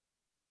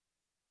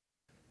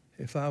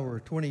If I were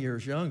 20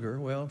 years younger,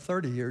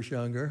 30 years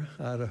younger,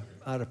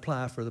 I'd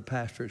apply for the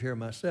pastorate here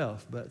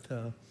myself. But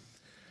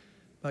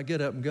if I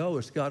get up and go,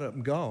 it's got up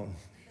and gone.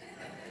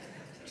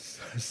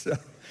 So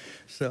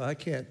I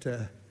can't.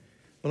 Well,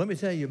 let me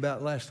tell you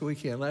about last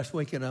weekend. Last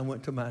weekend, I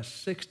went to my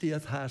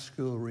 60th high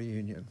school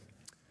reunion.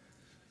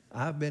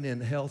 I've been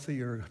in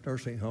healthier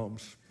nursing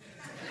homes.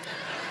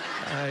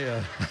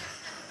 I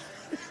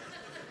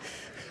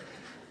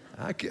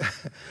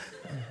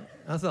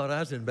thought I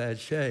was in bad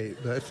shape,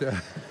 but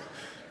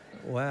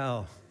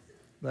wow,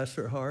 bless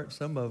their heart.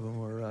 Some of them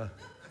were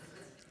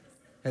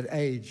had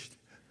aged.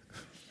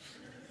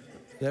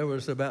 There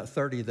was about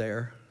 30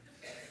 there.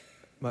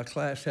 My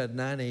class had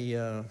 90,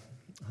 I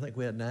think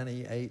we had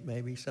 98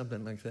 maybe,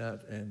 something like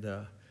that,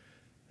 and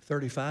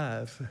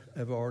 35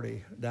 have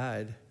already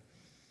died.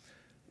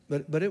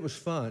 But it was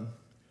fun.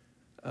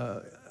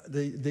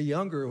 The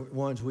younger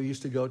ones we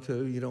used to go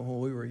to, when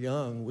we were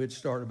young, we'd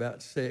start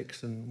about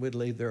 6 and we'd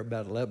leave there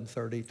about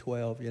 11:30,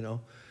 12,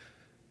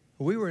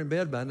 We were in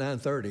bed by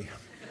 9:30.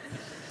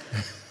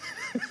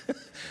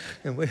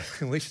 and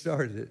we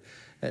started it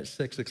at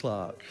 6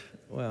 o'clock.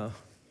 Wow.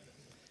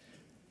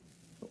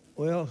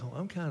 Well,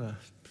 I'm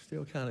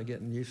still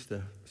getting used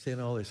to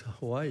seeing all these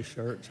Hawaii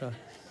shirts.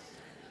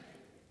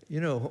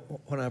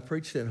 When I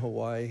preached in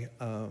Hawaii,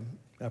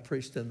 I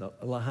preached in the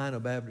Lahaina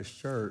Baptist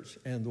Church,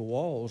 and the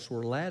walls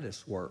were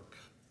lattice work.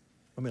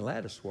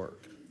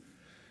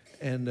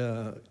 And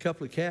a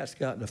couple of cats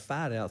got in a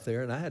fight out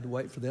there, and I had to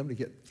wait for them to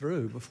get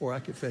through before I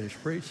could finish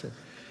preaching.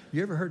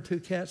 You ever heard 2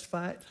 cats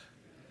fight?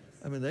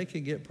 They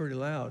can get pretty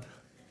loud.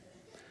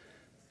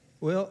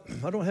 Well,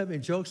 I don't have any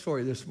jokes for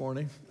you this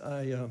morning.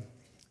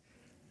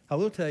 I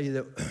will tell you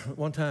that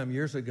one time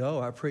years ago,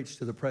 I preached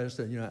to the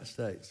President of the United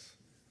States.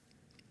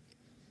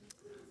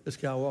 This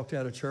guy walked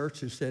out of church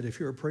who said, "If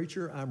you're a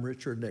preacher, I'm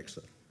Richard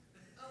Nixon."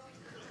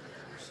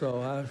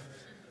 So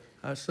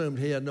I assumed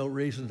he had no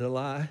reason to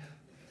lie.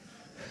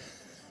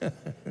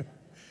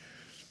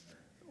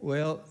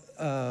 Well,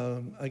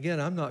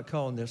 again, I'm not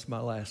calling this my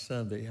last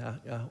Sunday.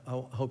 I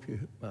hope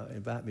you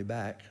invite me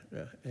back.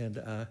 And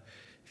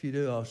if you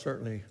do, I'll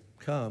certainly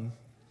come.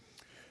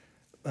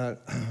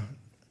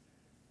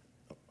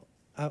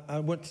 I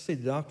went to see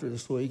the doctor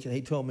this week, and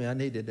he told me I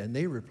needed a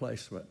knee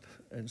replacement.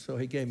 And so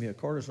he gave me a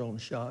cortisone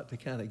shot to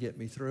kind of get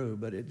me through,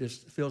 but it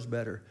just feels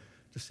better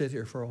to sit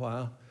here for a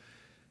while.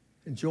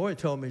 And Joy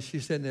told me, she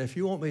said, "Now, if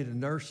you want me to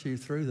nurse you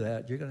through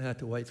that, you're going to have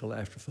to wait till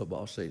after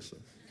football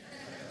season."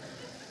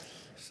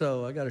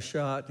 So I got a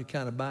shot to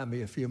kind of buy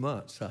me a few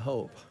months, I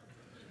hope.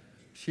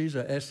 She's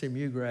a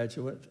SMU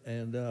graduate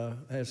and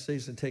has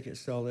season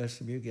tickets to all the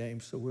SMU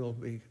games, so we'll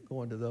be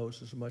going to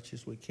those as much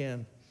as we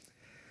can.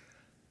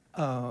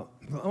 I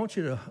want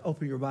you to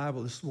open your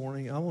Bible this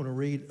morning. I want to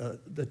read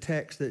the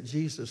text that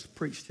Jesus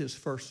preached his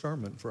first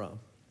sermon from.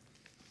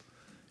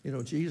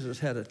 Jesus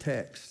had a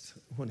text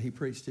when he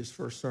preached his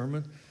first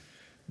sermon.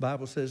 The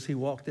Bible says he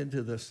walked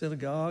into the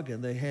synagogue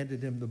and they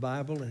handed him the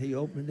Bible, and he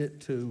opened it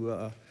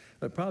to,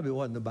 it probably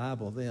wasn't the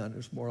Bible then, it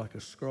was more like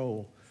a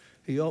scroll.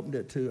 He opened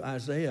it to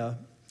Isaiah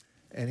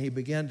and he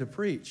began to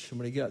preach. And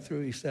when he got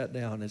through, he sat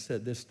down and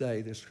said, "This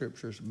day the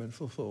scriptures have been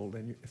fulfilled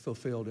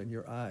in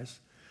your eyes."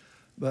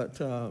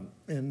 But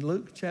in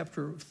Luke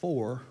chapter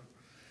 4,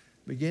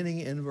 beginning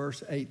in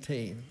verse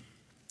 18,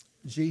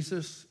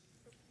 Jesus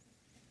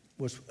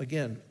was,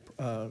 again,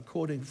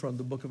 quoting from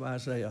the book of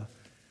Isaiah.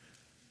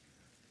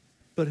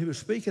 But he was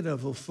speaking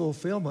of the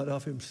fulfillment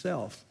of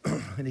himself.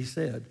 And he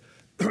said,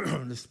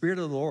 "The Spirit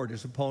of the Lord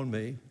is upon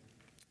me,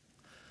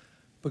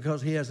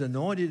 because he has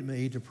anointed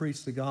me to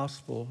preach the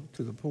gospel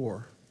to the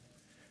poor.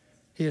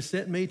 He has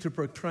sent me to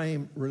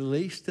proclaim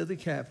release to the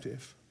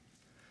captive."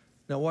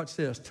 Now watch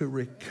this, "to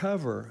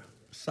recover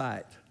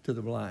sight to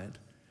the blind."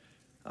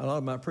 A lot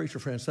of my preacher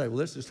friends say, "Well,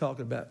 this is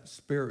talking about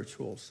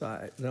spiritual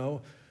sight."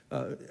 No,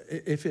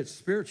 if it's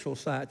spiritual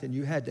sight, then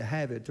you had to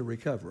have it to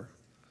recover,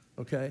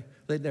 okay?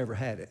 They'd never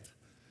had it.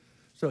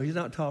 So he's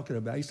talking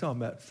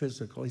about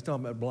physical. He's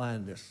talking about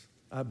blindness,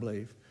 I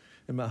believe,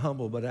 in my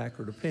humble but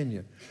accurate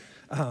opinion.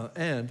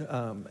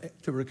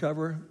 To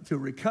recover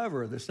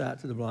the sight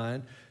to the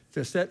blind,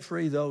 to set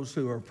free those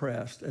who are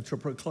oppressed, and to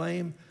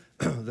proclaim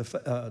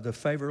the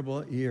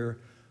favorable year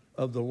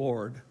of the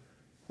Lord,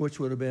 which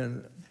would have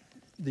been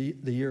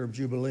the year of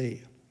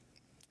Jubilee.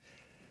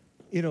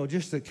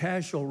 Just a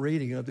casual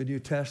reading of the New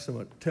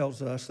Testament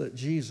tells us that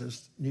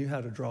Jesus knew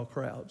how to draw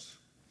crowds.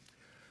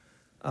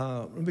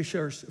 Let me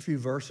share a few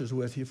verses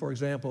with you. For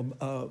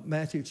example,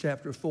 Matthew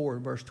chapter 4,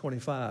 verse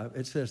 25,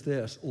 it says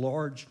this: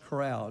 "Large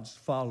crowds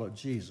followed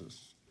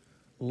Jesus."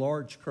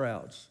 Large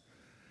crowds.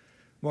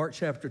 Mark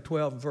chapter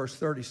 12, verse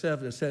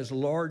 37, it says,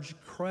 "Large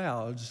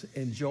crowds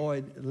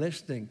enjoyed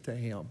listening to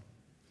him."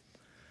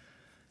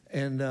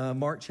 And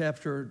Mark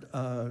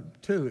chapter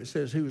 2, it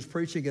says he was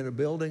preaching in a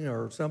building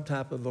or some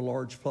type of a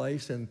large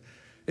place, and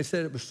it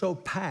said it was so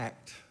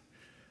packed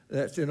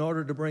that in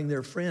order to bring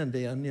their friend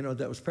in,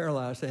 that was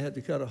paralyzed, they had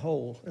to cut a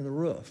hole in the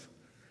roof.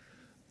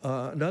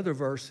 Another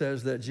verse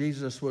says that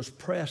Jesus was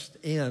pressed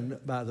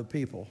in by the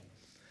people.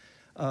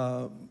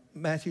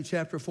 Matthew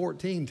chapter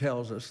 14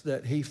 tells us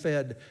that he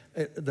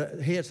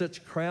had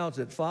such crowds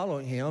that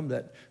following him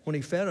that when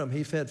he fed them,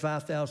 he fed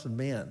 5,000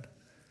 men.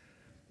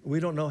 We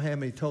don't know how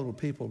many total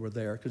people were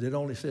there because it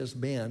only says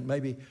men.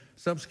 Maybe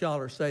some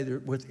scholars say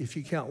that if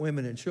you count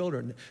women and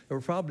children, there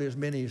were probably as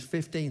many as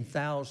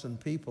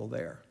 15,000 people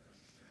there.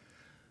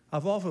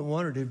 I've often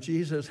wondered if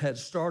Jesus had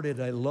started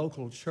a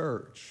local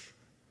church,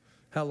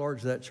 how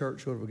large that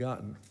church would have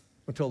gotten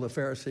until the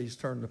Pharisees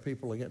turned the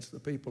people against the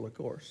people, of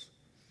course.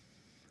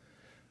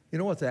 You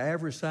know what the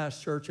average size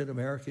church in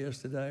America is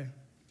today?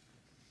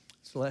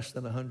 It's less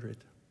than 100.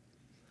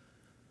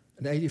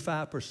 And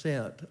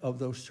 85% of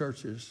those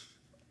churches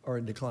are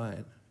in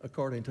decline,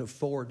 according to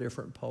 4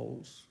 different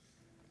polls.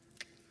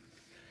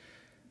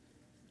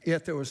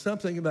 Yet there was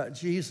something about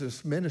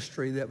Jesus'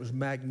 ministry that was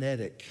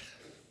magnetic.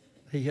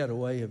 He had a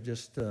way of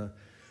just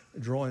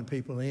drawing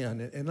people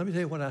in. And let me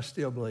tell you what I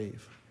still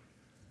believe.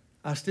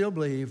 I still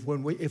believe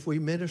if we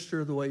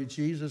minister the way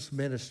Jesus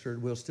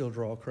ministered, we'll still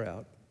draw a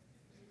crowd.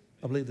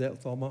 I believe that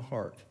with all my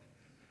heart.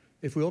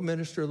 If we'll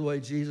minister the way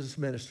Jesus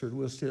ministered,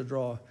 we'll still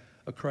draw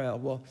a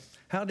crowd. Well,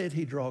 how did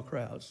he draw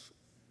crowds?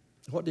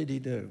 What did he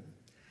do?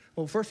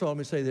 Well, first of all, let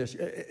me say this.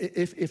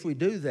 If we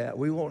do that,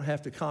 we won't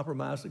have to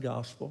compromise the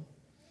gospel.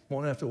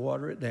 Won't have to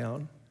water it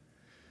down.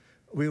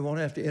 We won't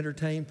have to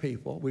entertain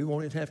people. We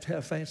won't have to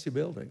have fancy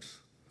buildings.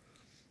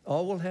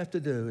 All we'll have to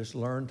do is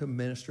learn to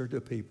minister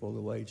to people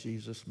the way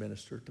Jesus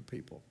ministered to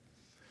people.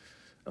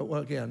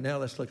 Well, again, now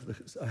let's look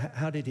at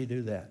how did he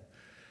do that?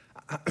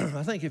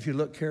 I think if you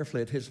look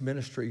carefully at his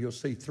ministry, you'll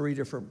see 3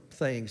 different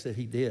things that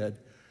he did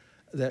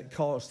that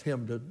caused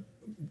him to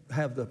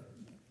have the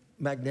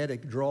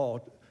magnetic draw.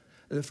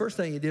 The first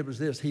thing he did was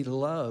this: he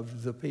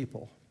loved the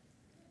people.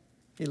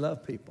 He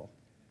loved people.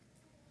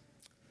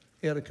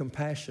 He had a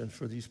compassion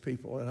for these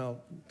people, and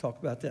I'll talk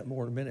about that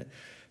more in a minute.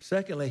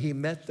 Secondly, he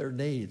met their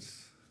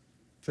needs,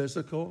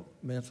 physical,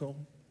 mental,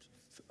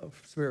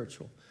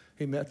 spiritual.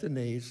 He met the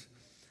needs.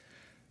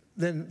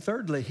 Then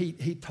thirdly,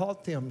 he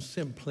taught them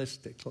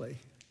simplistically,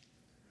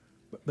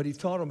 but he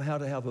taught them how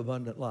to have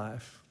abundant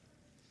life.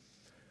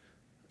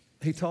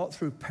 He taught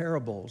through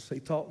parables. He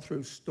taught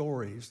through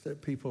stories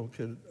that people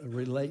could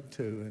relate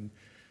to and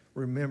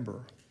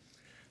remember.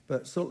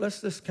 But so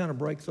let's just kind of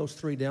break those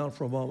 3 down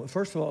for a moment.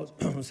 First of all,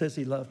 it says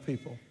he loved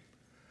people.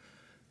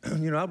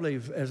 You know, I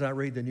believe, as I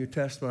read the New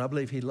Testament, I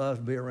believe he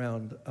loved to be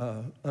around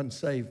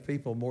unsaved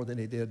people more than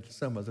he did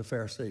some of the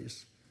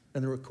Pharisees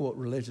and the, quote,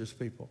 religious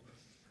people.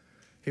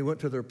 He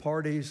went to their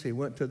parties. He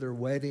went to their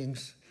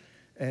weddings.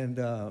 And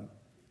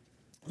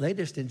they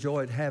just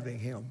enjoyed having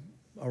him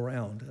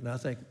around. And I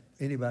think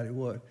anybody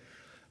would.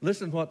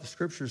 Listen to what the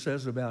Scripture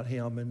says about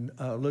him in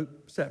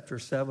Luke chapter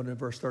 7 and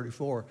verse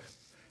 34.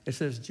 It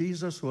says,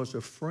 Jesus was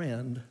a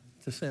friend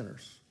to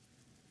sinners.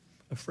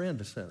 A friend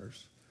to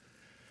sinners.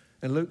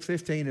 In Luke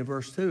 15 and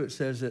verse 2, it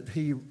says that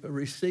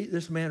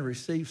this man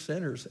receives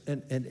sinners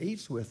and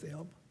eats with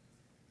them.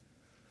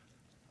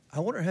 I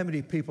wonder how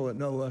many people that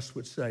know us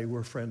would say we're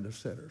a friend of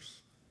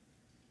sinners.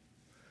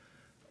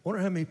 I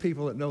wonder how many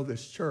people that know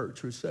this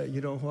church would say,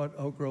 you know what,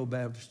 Oak Grove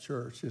Baptist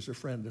Church is a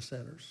friend of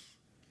sinners.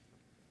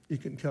 You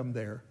can come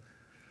there,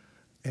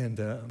 and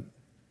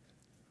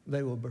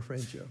they will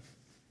befriend you.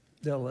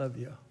 They'll love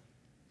you.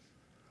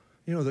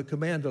 You know, the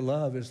command to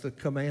love is the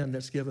command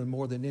that's given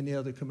more than any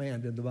other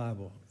command in the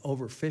Bible.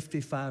 Over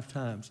 55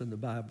 times in the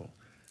Bible,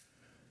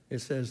 it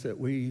says that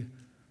we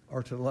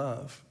are to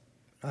love.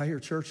 I hear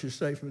churches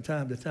say from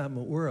time to time,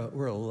 we're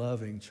a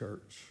loving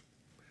church.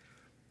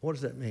 What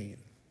does that mean?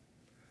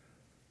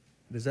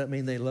 Does that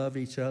mean they love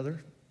each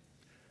other?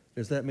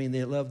 Does that mean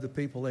they love the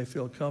people they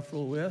feel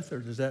comfortable with? Or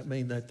does that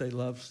mean that they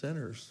love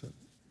sinners?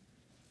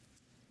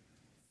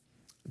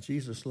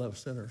 Jesus loves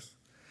sinners.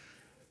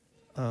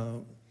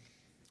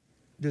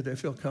 Do they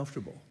feel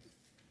comfortable?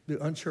 Do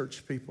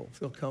unchurched people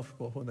feel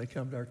comfortable when they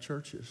come to our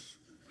churches?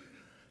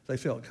 They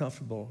felt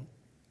comfortable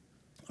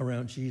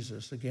around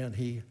Jesus. Again,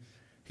 he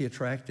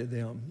attracted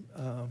them.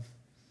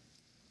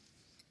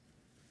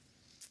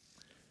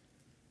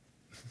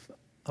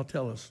 I'll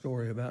tell a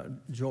story about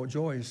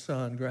Joy's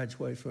son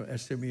graduated from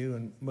SMU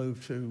and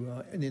moved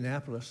to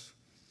Indianapolis.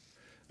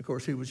 Of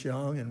course, he was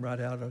young and right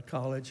out of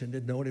college and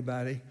didn't know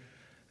anybody.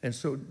 And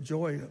so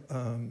Joy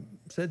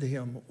said to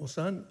him, well,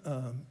 son,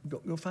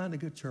 go find a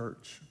good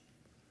church.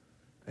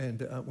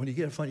 And when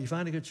you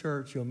find a good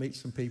church, you'll meet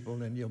some people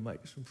and then you'll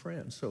make some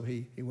friends. So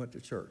he went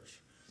to church.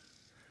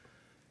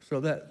 So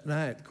that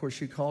night, of course,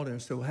 she called him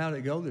and said, well, how did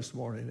it go this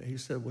morning? And he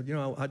said, well, you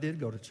know, I did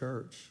go to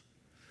church.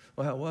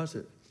 Well, how was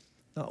it?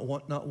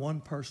 Not one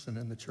person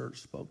in the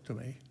church spoke to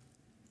me.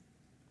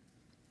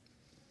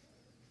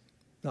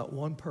 Not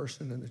one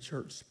person in the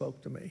church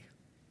spoke to me.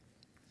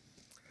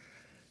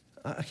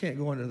 I can't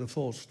go into the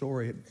full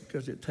story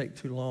because it'd take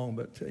too long,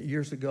 but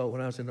years ago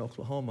when I was in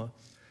Oklahoma,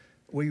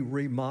 we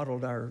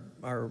remodeled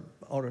our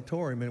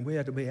auditorium, and we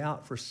had to be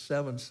out for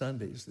 7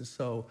 Sundays. And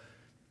so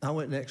I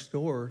went next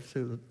door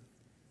to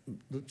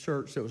the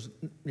church that was,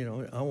 you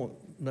know, I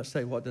won't not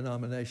say what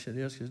denomination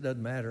it is because it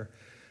doesn't matter,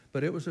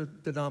 but it was a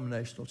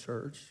denominational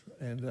church,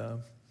 and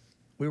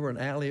we were an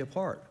alley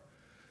apart.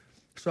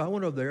 So I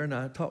went over there and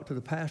I talked to the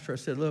pastor. I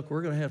said, look,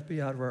 we're going to have to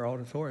be out of our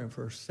auditorium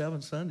for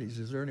 7 Sundays.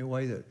 Is there any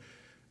way that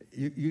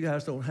you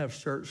guys don't have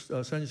church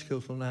Sunday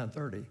school till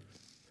 9:30?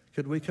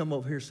 Could we come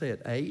over here, say, at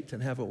 8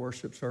 and have a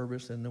worship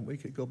service, and then we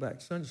could go back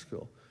to Sunday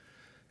school?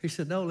 He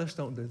said, no, let's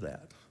don't do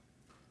that.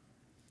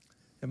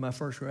 And my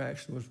first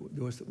reaction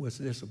was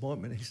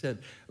disappointment. He said,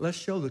 let's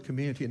show the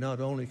community not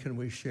only can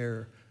we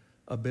share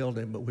a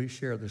building, but we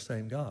share the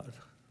same God.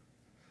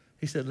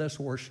 He said, let's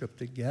worship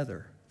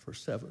together for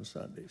 7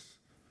 Sundays.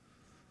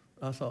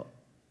 I thought,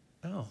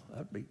 oh,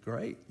 that'd be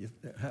great.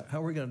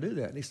 How are we going to do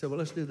that? And he said, well,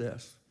 let's do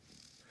this.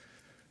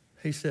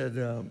 He said,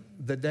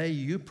 the day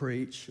you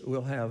preach,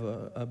 we'll have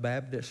a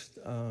Baptist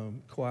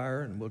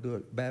choir, and we'll do a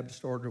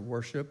Baptist order of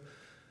worship.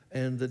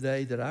 And the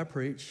day that I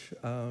preach,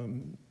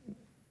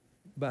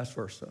 vice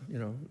versa. You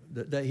know,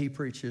 the day he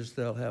preaches,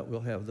 we'll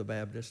have the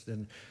Baptist.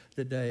 And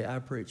the day I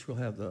preach, we'll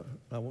have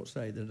I won't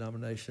say the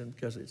denomination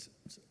because it's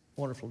a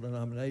wonderful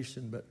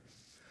denomination. But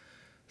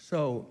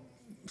so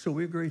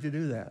we agreed to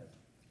do that.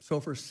 So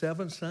for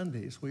 7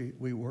 Sundays,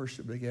 we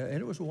worshiped together,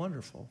 and it was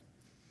wonderful.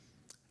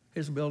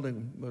 His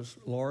building was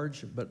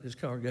large, but his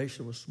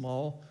congregation was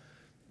small.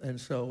 And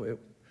so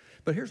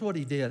but here's what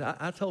he did.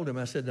 I told him,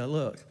 I said, now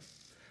look,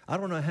 I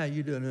don't know how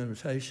you do an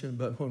invitation,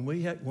 but when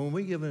we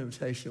give an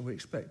invitation, we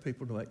expect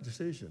people to make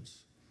decisions.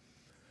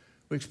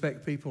 We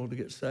expect people to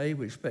get saved.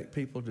 We expect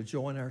people to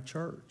join our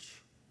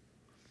church.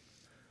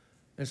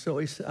 And so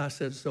I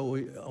said, so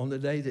on the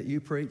day that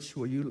you preach,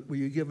 will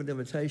you give an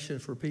invitation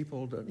for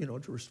people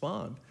to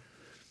respond?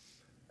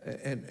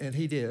 And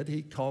he did.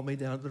 He called me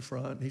down to the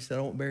front. And he said,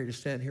 I want Barry to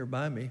stand here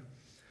by me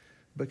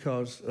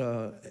because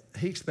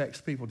he expects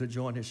people to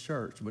join his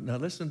church. But now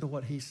listen to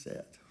what he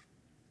said.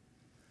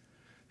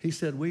 He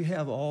said, we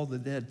have all the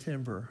dead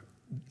timber.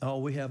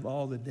 We have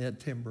all the dead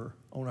timber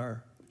on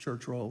our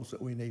church rolls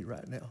that we need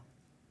right now.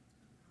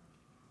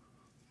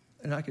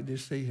 And I could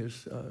just see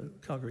his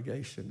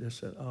congregation just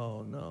said,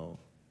 oh, no.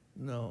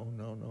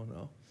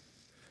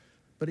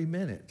 But he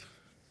meant it.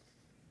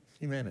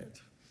 He meant it.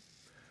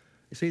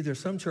 You see, there's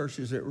some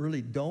churches that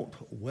really don't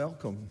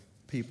welcome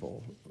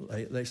people.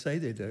 They say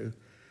they do.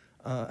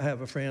 I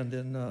have a friend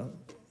in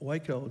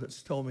Waco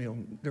that's told me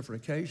on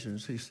different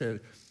occasions, he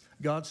said,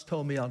 God's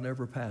told me I'll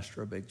never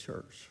pastor a big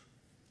church.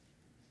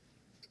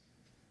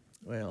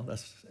 Well,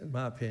 that's, in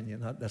my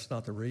opinion, that's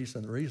not the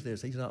reason. The reason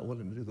is he's not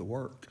willing to do the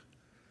work.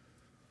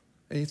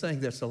 Anything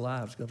that's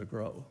alive is going to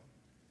grow.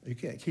 You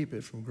can't keep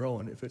it from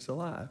growing if it's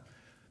alive.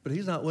 But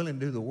he's not willing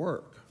to do the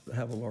work to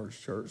have a large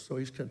church, so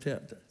he's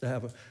content to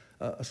have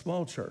a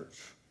small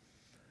church.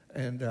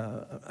 And,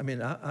 I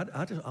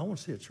want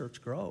to see a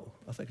church grow.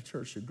 I think a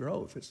church should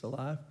grow if it's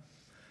alive.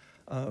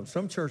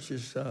 Some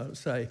churches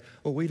say,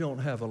 well, we don't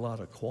have a lot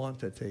of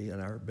quantity in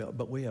our building,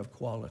 but we have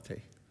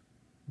quality.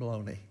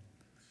 Baloney.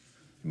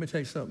 Let me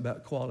tell you something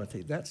about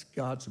quality. That's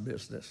God's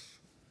business.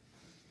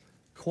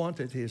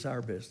 Quantity is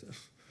our business.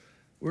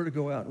 We're to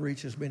go out and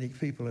reach as many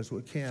people as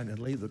we can and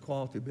leave the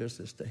quality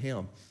business to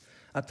him.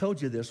 I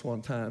told you this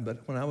one time,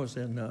 but when I was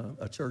in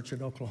a church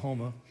in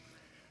Oklahoma,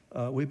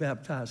 we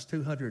baptized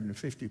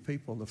 250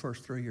 people the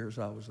first 3 years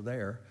I was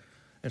there.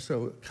 And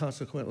so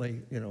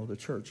consequently, the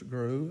church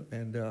grew.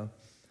 And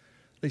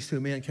these 2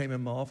 men came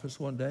in my office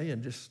one day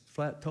and just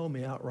flat told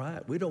me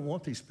outright, we don't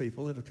want these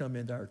people that have come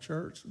into our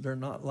church. They're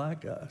not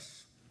like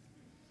us.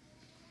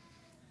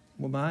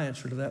 Well, my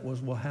answer to that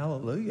was, well,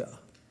 hallelujah.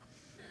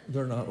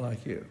 They're not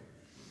like you.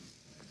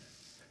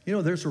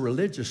 There's a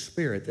religious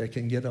spirit that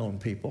can get on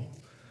people,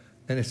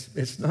 and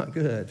it's not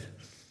good.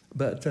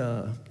 But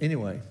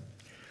anyway,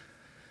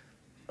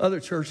 other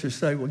churches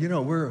say,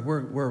 well,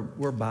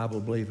 we're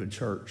Bible-believing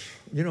church.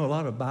 A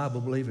lot of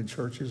Bible-believing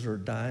churches are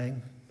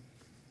dying.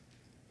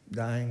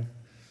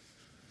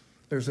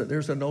 There's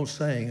an old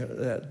saying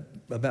and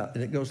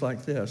it goes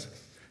like this: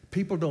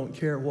 people don't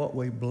care what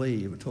we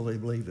believe until they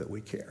believe that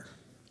we care.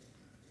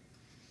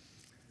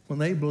 When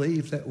they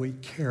believe that we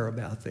care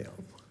about them,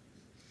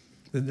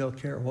 then they'll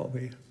care what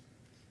we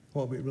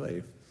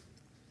believe.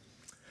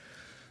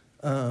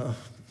 And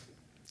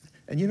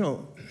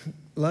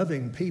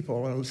loving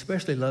people, and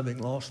especially loving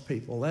lost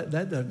people, that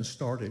doesn't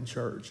start in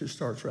church. It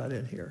starts right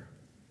in here.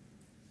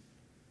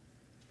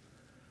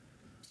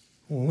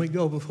 When we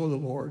go before the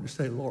Lord and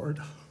say, Lord,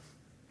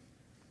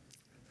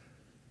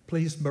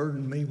 please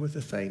burden me with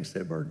the things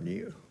that burden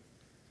you.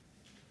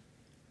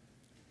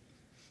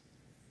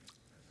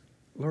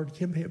 Lord,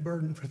 give me a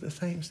burden for the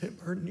things that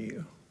burden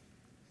you.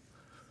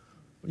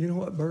 You know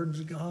what burdens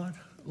God?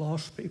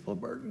 Lost people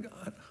burden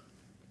God.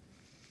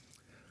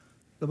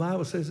 The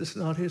Bible says it's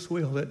not his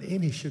will that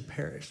any should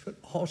perish, but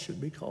all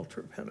should be called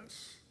to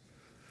repentance.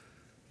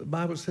 The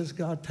Bible says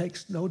God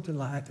takes no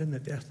delight in the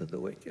death of the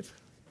wicked.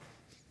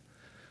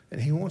 And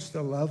he wants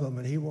to love them,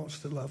 and he wants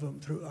to love them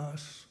through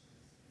us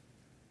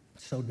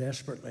so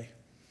desperately.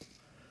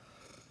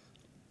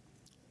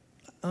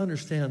 I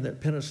understand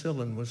that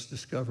penicillin was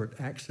discovered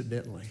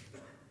accidentally.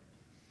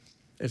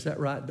 Is that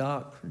right,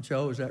 Doc?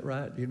 Joe, is that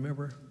right? Do you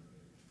remember?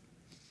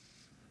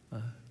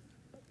 I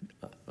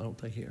don't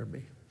think he heard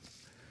me.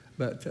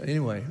 But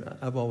anyway,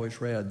 I've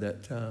always read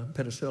that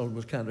penicillin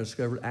was kind of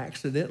discovered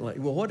accidentally.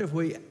 Well, what if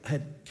we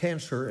had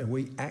cancer and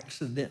we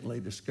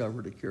accidentally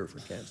discovered a cure for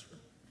cancer?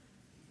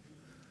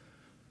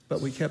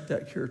 But we kept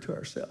that cure to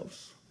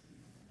ourselves.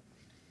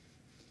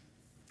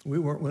 We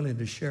weren't willing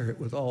to share it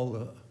with all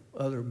the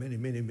other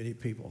many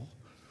people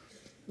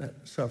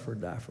that suffer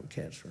and die from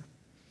cancer.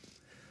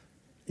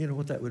 You know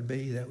what that would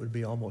be? That would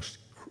be almost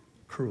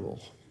cruel.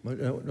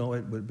 No,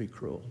 it would be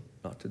cruel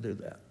not to do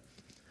that.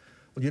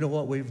 Well, you know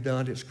what we've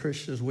done as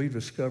Christians? We've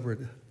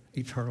discovered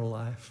eternal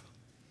life.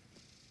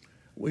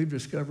 We've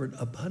discovered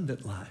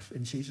abundant life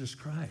in Jesus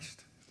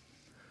Christ.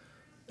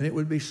 And it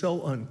would be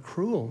so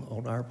uncruel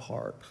on our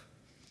part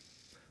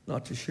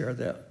not to share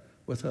that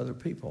with other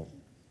people.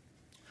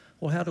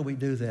 Well, how do we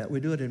do that? We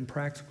do it in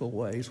practical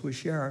ways. We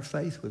share our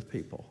faith with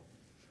people.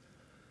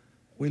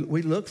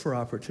 We look for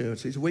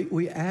opportunities.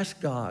 We ask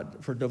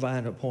God for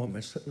divine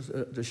appointments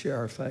to share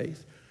our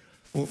faith.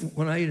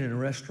 When I eat in a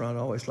restaurant,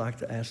 I always like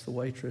to ask the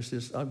waitress,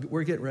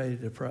 we're getting ready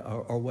to pray,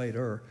 or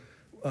waiter,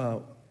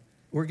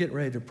 we're getting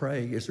ready to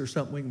pray. Is there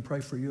something we can pray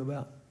for you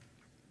about?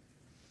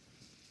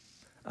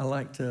 I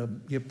like to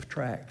give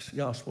tracts,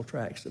 gospel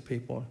tracts to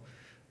people.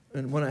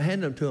 And when I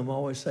hand them to them, I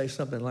always say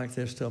something like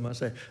this to them. I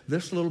say,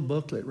 this little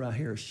booklet right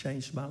here has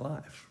changed my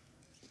life.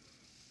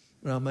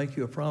 And I'll make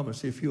you a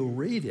promise. If you'll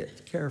read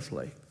it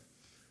carefully,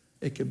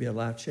 it could be a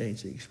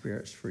life-changing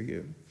experience for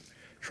you.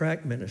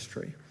 Tract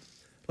ministry.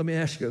 Let me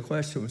ask you a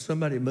question. When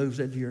somebody moves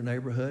into your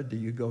neighborhood, do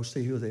you go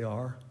see who they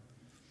are?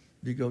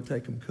 Do you go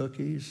take them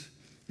cookies?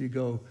 Do you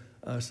go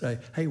say,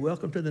 hey,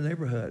 welcome to the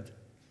neighborhood?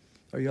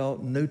 Are y'all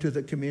new to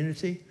the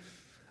community?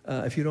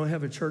 If you don't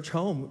have a church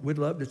home, we'd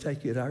love to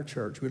take you to our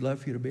church. We'd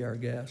love for you to be our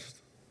guest.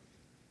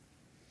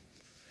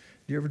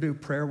 Do you ever do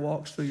prayer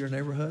walks through your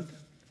neighborhood?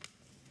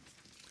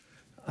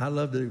 I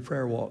love to do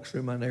prayer walks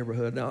through my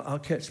neighborhood. Now, I'll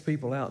catch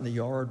people out in the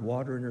yard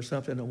watering or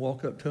something and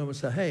walk up to them and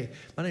say, hey,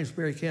 my name's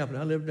Barry Camp, and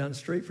I live down the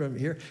street from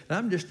here, and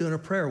I'm just doing a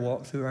prayer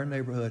walk through our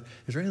neighborhood.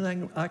 Is there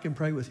anything I can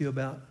pray with you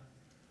about?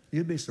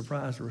 You'd be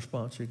surprised the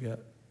response you get.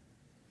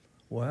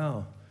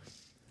 Wow.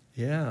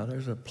 Yeah,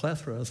 there's a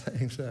plethora of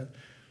things that...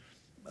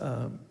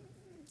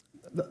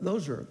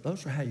 Those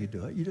are how you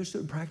do it. You just do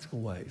it in practical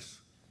ways.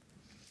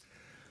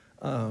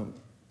 How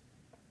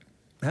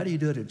do you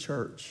do it at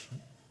church?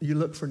 You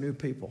look for new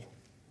people.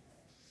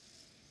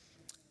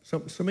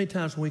 So many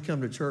times when we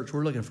come to church,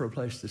 we're looking for a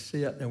place to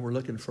sit, and we're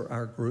looking for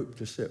our group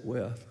to sit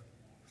with.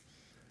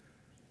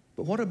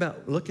 But what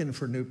about looking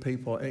for new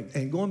people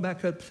and going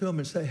back up to them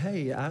and say,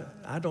 hey,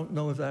 I don't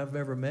know if I've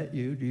ever met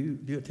you. Do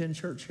you attend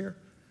church here?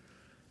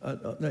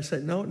 They say,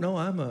 no,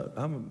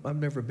 I've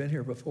never been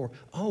here before.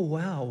 Oh,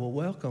 wow, well,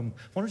 welcome.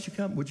 Why don't you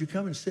come? Would you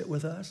come and sit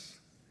with us?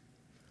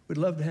 We'd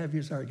love to have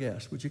you as our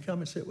guest. Would you come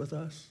and sit with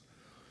us?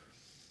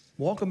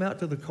 Walk them out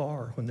to the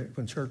car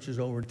when church is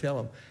over and tell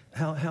them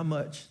how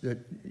much that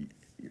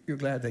you're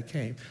glad they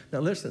came. Now,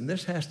 listen,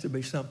 this has to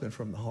be something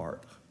from the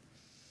heart.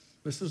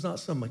 This is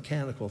not some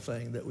mechanical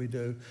thing that we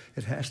do.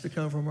 It has to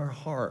come from our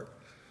heart,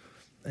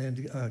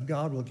 and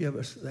God will give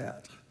us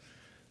that.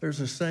 There's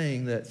a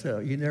saying that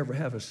you never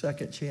have a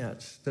second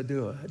chance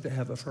to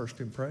have a first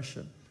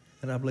impression,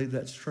 and I believe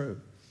that's true.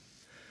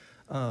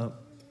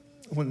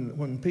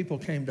 When people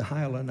came to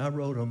Highland, I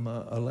wrote them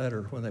a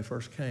letter when they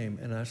first came,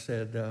 and I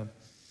said,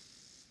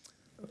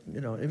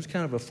 it was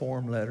kind of a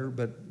form letter,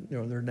 but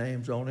their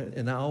names on it,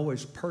 and I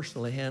always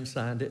personally hand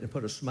signed it and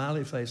put a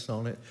smiley face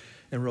on it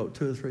and wrote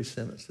 2 or 3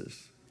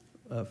 sentences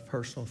of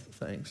personal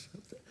things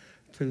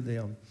to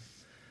them.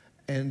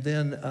 And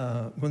then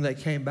when they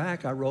came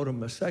back, I wrote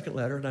them a second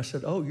letter, and I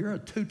said, oh, you're a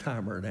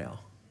 2-timer now.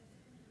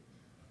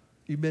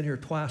 You've been here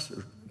twice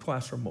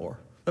or more.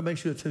 That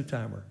makes you a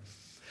 2-timer.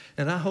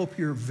 And I hope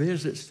your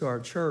visits to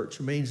our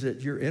church means that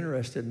you're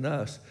interested in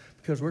us,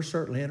 because we're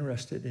certainly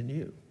interested in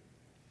you.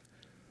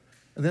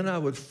 And then I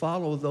would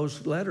follow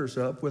those letters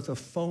up with a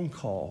phone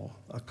call.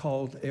 I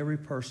called every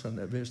person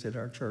that visited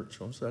our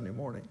church on Sunday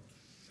morning.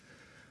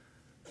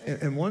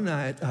 And one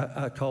night,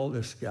 I called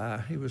this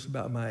guy. He was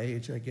about my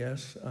age, I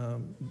guess,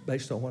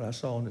 based on what I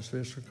saw on his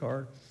visitor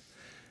card.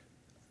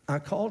 I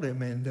called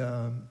him,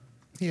 and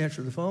he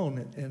answered the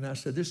phone, and I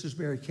said, this is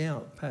Barry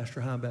Camp, pastor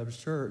of Highland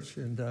Baptist Church,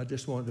 and I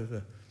just wanted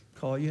to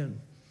call you and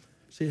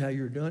see how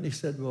you're doing. He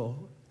said,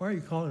 well, why are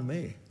you calling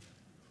me?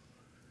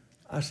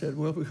 I said,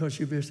 well, because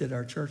you visited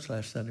our church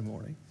last Sunday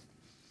morning,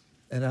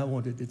 and I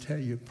wanted to tell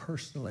you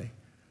personally,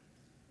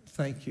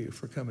 thank you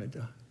for coming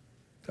to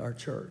our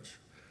church.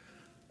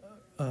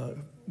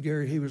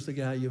 Gary, he was the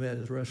guy you met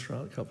at the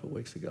restaurant a couple of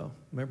weeks ago.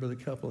 Remember the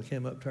couple that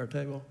came up to our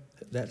table?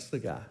 That's the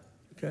guy,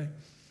 okay?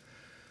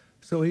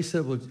 So he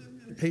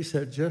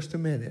said, just a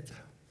minute.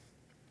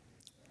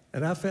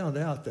 And I found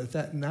out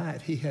that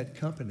night he had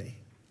company.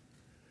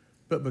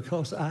 But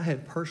because I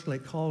had personally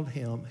called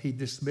him, he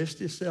dismissed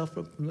himself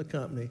from the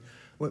company,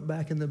 went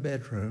back in the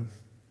bedroom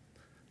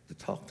to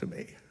talk to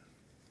me.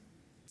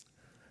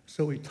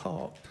 So we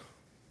talked.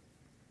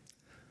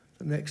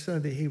 The next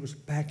Sunday, he was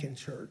back in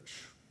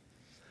church.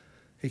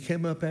 He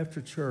came up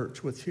after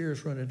church with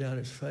tears running down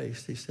his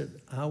face. He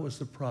said, I was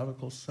the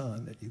prodigal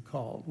son that you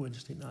called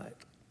Wednesday night.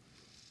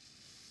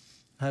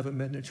 I haven't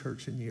been to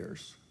church in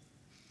years.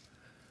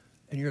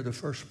 And you're the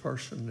first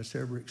person that's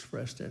ever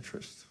expressed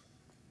interest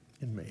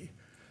in me.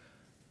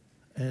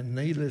 And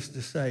needless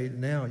to say,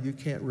 now you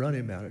can't run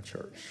him out of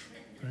church.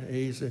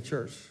 He's at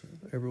church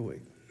every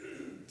week.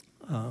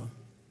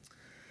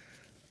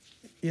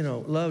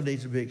 Love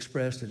needs to be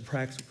expressed in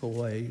practical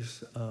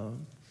ways.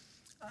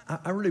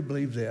 I really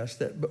believe this,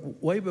 that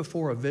way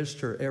before a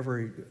visitor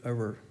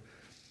ever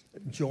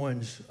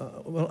joins,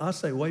 I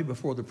say way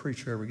before the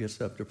preacher ever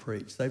gets up to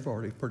preach, they've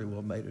already pretty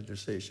well made a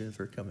decision if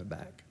they're coming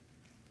back.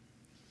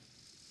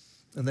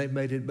 And they've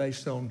made it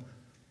based on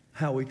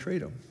how we treat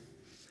them.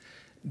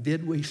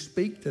 Did we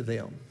speak to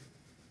them?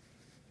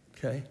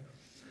 Okay.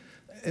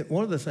 And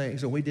one of the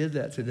things, and we did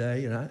that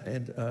today,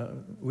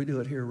 and we do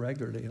it here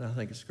regularly, and I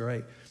think it's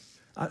great.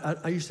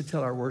 I used to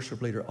tell our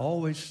worship leader,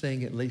 always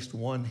sing at least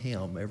one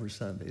hymn every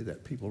Sunday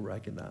that people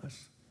recognize,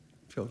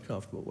 feel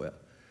comfortable with.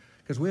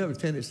 Because we have a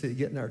tendency to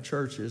get in our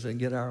churches and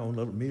get our own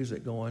little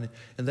music going,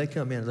 and they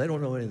come in and they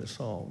don't know any of the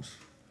songs,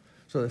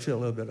 so they feel a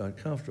little bit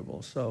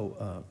uncomfortable.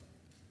 So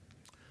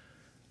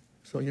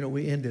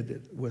we ended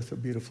it with a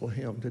beautiful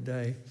hymn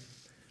today.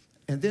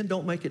 And then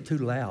don't make it too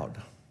loud.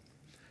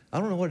 I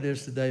don't know what it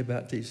is today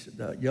about these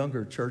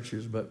younger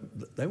churches,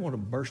 but they want to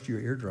burst your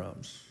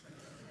eardrums.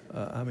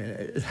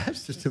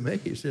 That's just, to me,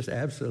 it's just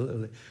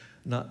absolutely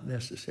not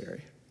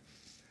necessary.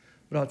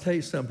 But I'll tell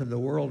you something, the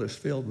world is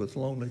filled with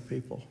lonely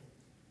people.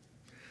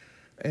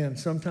 And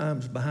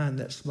sometimes behind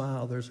that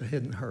smile, there's a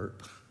hidden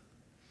hurt.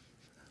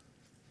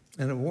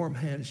 And a warm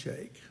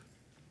handshake,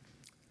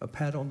 a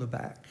pat on the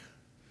back,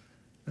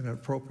 an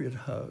appropriate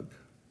hug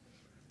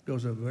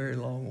goes a very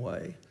long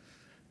way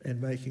in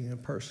making a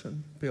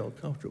person feel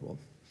comfortable.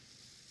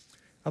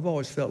 I've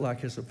always felt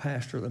like as a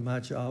pastor that my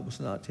job was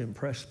not to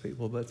impress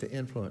people, but to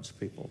influence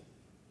people.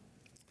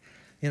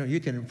 You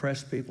can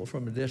impress people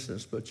from a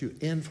distance, but you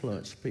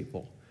influence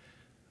people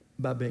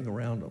by being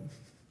around them.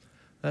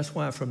 That's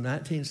why from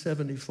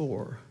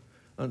 1974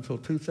 until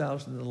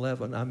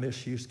 2011, I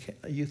missed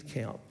youth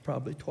camp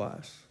probably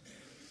twice.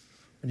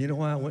 And you know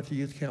why I went to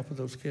youth camp with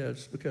those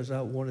kids? Because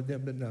I wanted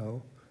them to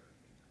know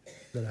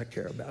that I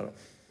care about them.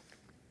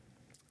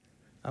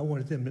 I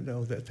wanted them to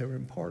know that they were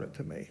important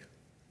to me.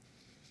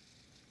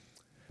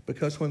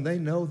 Because when they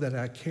know that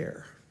I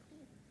care,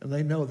 and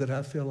they know that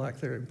I feel like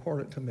they're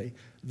important to me,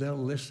 they'll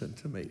listen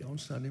to me on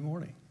Sunday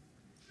morning.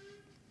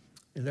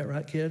 Is that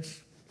right,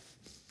 kids?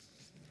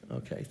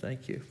 Okay,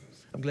 thank you.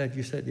 I'm glad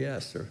you said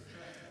yes, or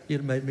you'd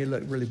have made me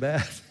look really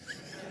bad.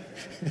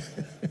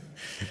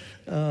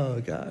 Oh,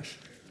 gosh.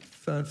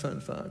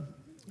 Fun.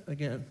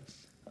 Again,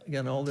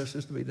 all this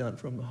is to be done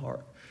from the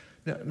heart.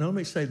 Now, let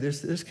me say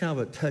this. This is kind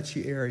of a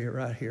touchy area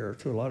right here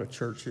to a lot of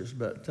churches,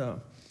 but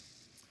I'm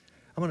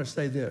going to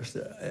say this.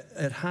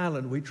 At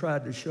Highland, we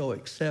tried to show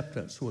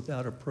acceptance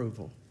without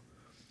approval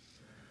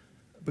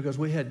because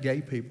we had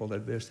gay people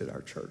that visited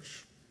our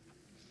church.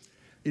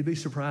 You'd be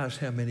surprised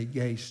how many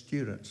gay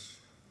students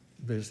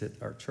visit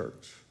our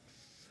church.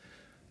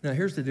 Now,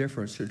 here's the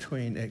difference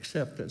between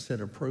acceptance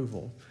and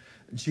approval.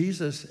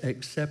 Jesus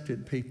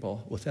accepted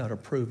people without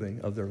approving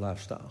of their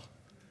lifestyle.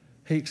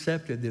 He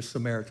accepted this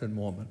Samaritan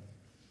woman,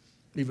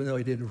 even though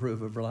he didn't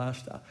approve of her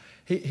lifestyle.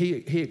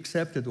 He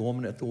accepted the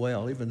woman at the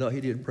well, even though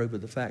he didn't approve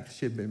of the fact that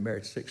she had been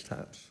married 6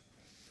 times.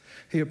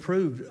 He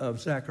approved of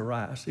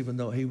Zacharias, even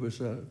though he was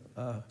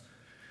a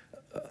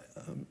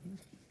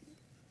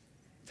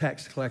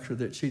tax collector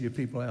that cheated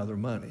people out of their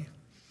money.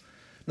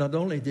 Not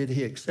only did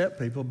he accept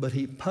people, but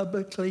he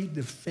publicly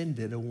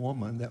defended a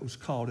woman that was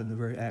caught in the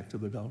very act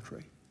of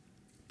adultery.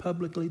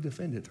 Publicly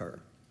defended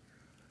her.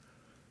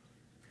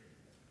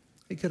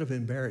 He could have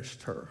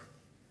embarrassed her.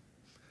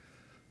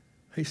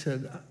 He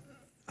said,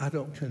 I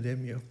don't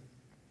condemn you,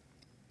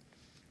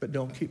 but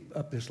don't keep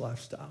up this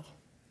lifestyle.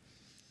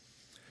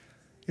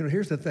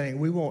 Here's the thing.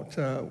 We want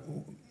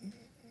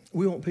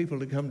people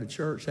to come to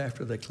church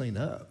after they clean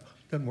up.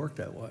 It doesn't work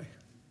that way.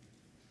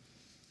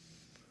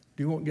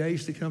 Do you want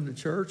gays to come to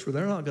church? Well,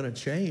 they're not going to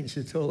change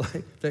until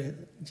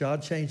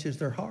God changes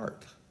their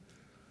heart.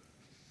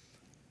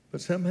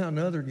 But somehow or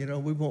another,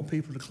 we want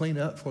people to clean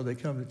up before they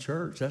come to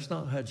church. That's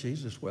not how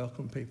Jesus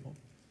welcomed people.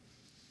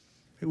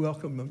 He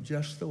welcomed them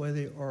just the way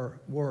they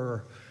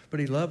were, but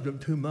he loved them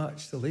too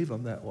much to leave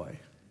them that way.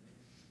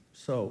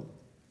 So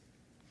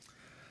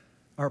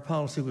our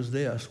policy was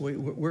this. We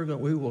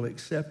will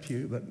accept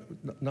you,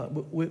 but not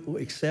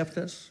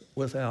acceptance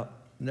without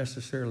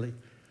necessarily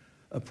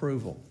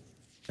approval.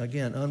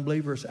 Again,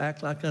 unbelievers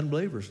act like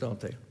unbelievers, don't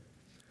they?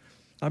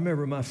 I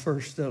remember my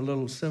first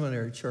little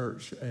seminary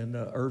church in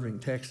Irving,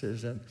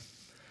 Texas, and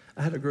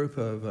I had a group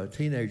of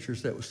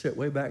teenagers that would sit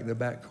way back in the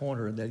back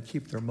corner, and they'd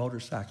keep their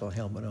motorcycle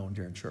helmet on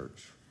during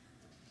church.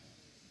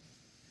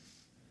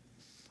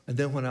 And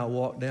then when I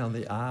walked down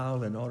the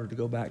aisle in order to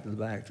go back to the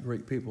back to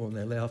greet people when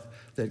they left,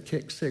 they'd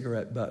kick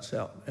cigarette butts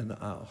out in the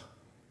aisle.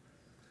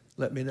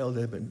 Let me know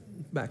they'd been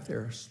back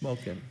there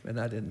smoking, and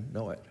I didn't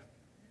know it.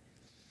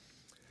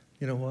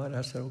 You know what?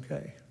 I said,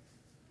 okay,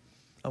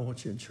 I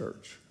want you in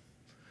church.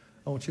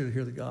 I want you to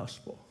hear the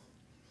gospel.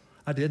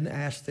 I didn't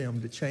ask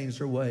them to change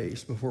their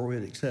ways before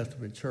we'd accept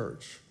them in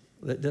church.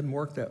 That didn't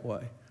work that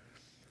way.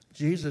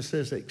 Jesus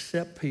says,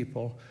 accept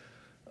people.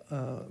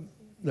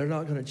 They're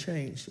not going to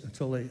change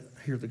until they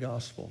hear the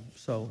gospel.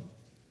 So,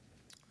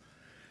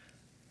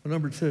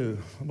 number 2,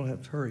 I'm going to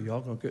have to hurry.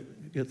 Y'all going to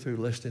get through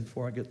listening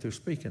before I get through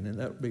speaking, and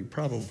that would be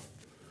probably.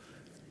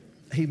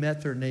 He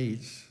met their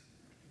needs.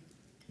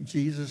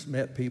 Jesus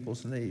met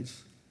people's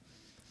needs.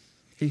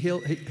 He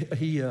healed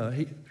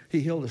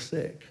the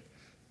sick.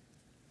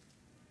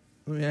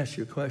 Let me ask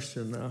you a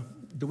question.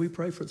 Do we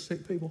pray for the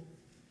sick people?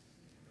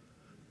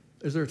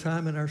 Is there a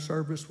time in our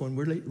service when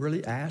we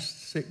really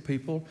ask sick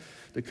people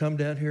to come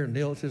down here and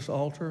kneel at this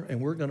altar,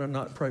 and we're going to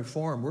not pray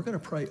for them. We're going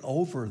to pray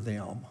over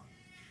them.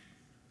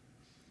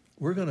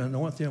 We're going to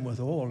anoint them with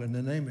oil in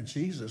the name of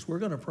Jesus. We're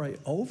going to pray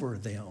over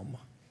them.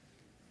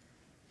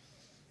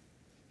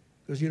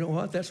 Because you know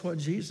what? That's what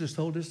Jesus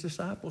told his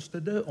disciples to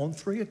do on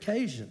 3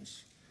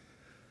 occasions.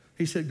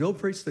 He said, go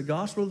preach the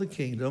gospel of the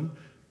kingdom,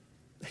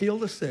 heal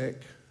the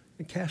sick,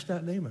 and cast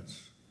out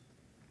demons.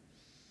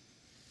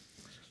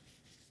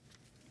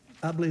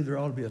 I believe there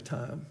ought to be a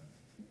time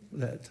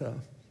that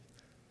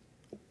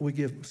we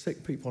give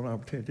sick people an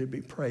opportunity to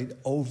be prayed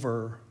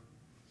over.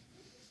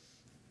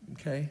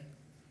 Okay?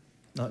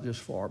 Not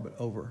just for, but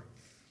over.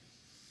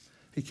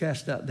 He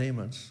cast out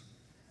demons.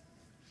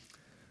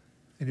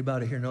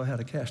 Anybody here know how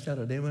to cast out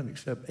a demon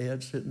except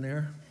Ed sitting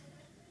there?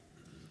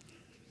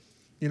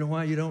 You know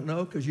why you don't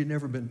know? Because you've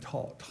never been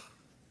taught.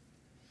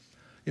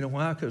 You know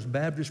why? Because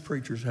Baptist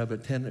preachers have a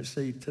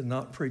tendency to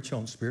not preach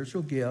on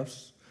spiritual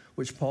gifts,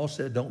 which Paul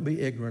said don't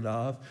be ignorant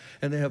of,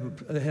 and they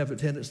have a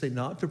tendency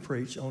not to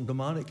preach on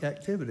demonic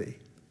activity.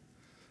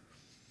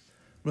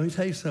 Let me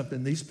tell you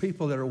something. These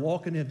people that are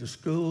walking into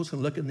schools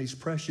and looking these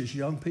precious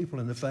young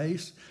people in the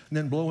face and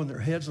then blowing their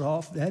heads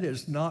off, that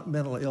is not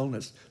mental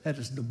illness. That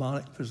is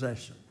demonic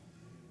possession.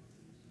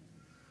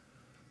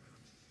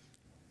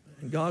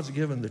 And God's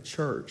given the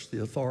church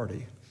the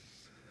authority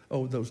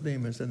over those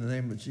demons in the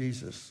name of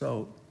Jesus.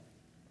 So,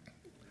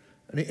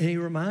 and he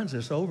reminds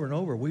us over and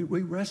over, we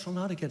wrestle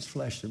not against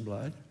flesh and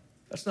blood.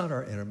 That's not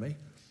our enemy.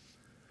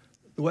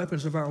 The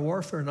weapons of our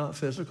warfare are not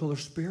physical, they're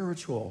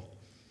spiritual.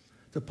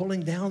 To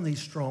pulling down these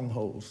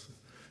strongholds,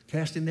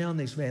 casting down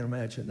these vain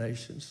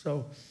imaginations.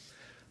 So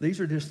these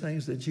are just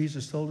things that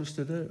Jesus told us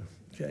to do,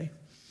 okay?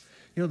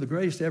 You know, the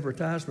greatest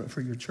advertisement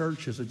for your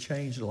church is a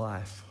changed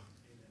life.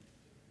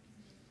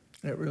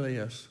 It really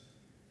is.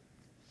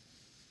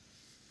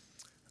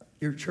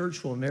 Your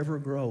church will never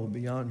grow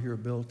beyond your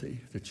ability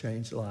to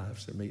change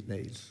lives and meet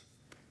needs.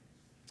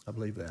 I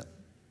believe that.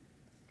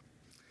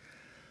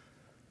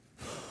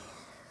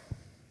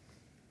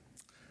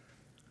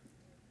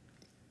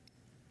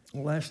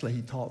 Well, lastly,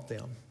 he taught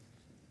them.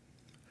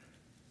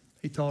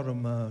 He taught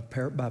them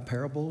by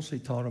parables. He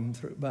taught them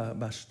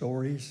by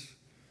stories.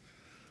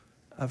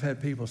 I've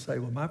had people say,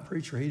 well, my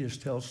preacher, he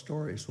just tells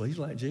stories. Well, he's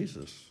like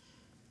Jesus.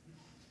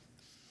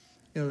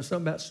 You know, there's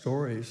something about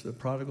stories, the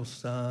prodigal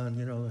son,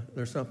 you know,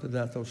 there's something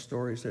about those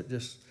stories that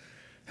just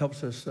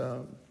helps us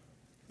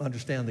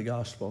understand the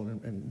gospel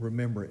and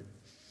remember it.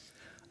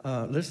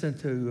 Listen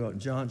to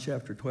John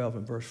chapter 12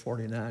 and verse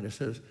 49. It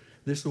says,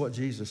 this is what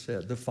Jesus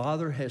said. The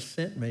Father has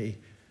sent me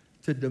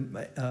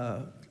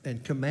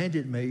and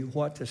commanded me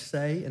what to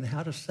say and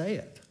how to say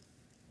it.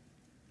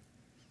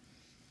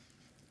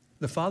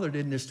 The Father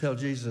didn't just tell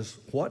Jesus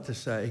what to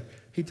say,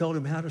 he told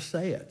him how to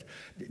say it.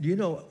 Do you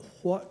know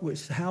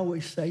how we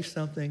say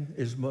something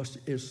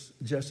is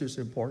just as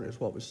important as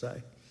what we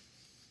say?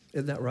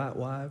 Isn't that right,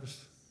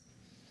 wives?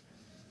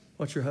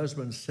 What your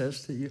husband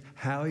says to you,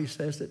 how he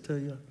says it to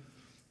you,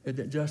 isn't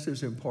it just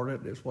as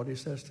important as what he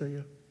says to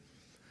you?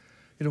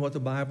 You know what the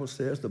Bible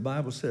says? The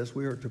Bible says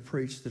we are to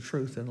preach the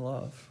truth in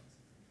love.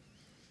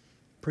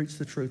 Preach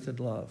the truth in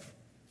love.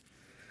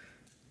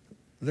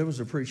 There was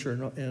a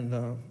preacher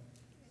in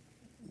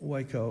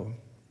Waco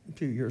a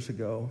few years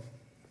ago,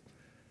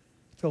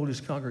 told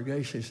his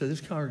congregation, he said, this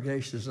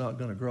congregation is not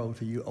going to grow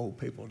till you old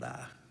people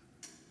die.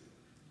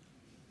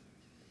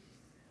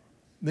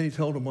 Then he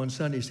told them one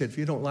Sunday, he said, if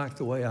you don't like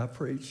the way I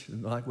preach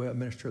and like the way I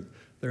minister,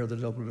 there are the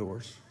double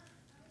doors.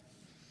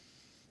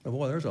 And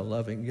boy, there's a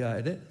loving guy,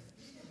 isn't it?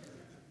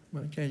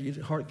 Well, can't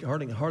you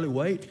hardly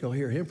wait to go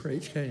hear him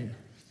preach, can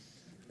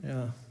you?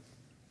 Yeah.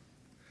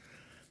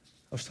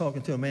 I was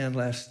talking to a man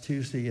last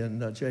Tuesday in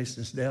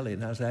Jason's Deli,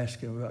 and I was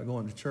asking him about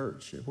going to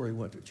church, where he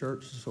went to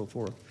church and so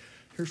forth.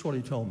 Here's what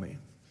he told me.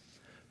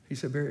 He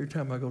said, Barry, every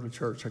time I go to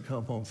church, I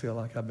come home and feel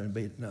like I've been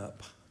beaten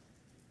up.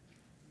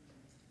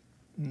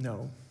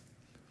 No,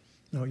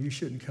 you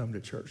shouldn't come to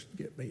church to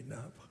get beaten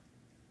up.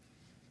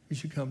 You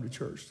should come to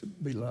church to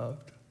be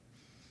loved,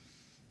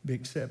 be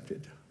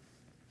accepted.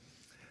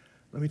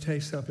 Let me tell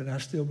you something. I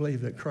still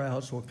believe that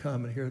crowds will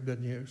come and hear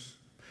good news.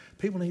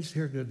 People need to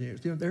hear good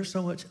news. You know, there's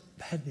so much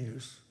bad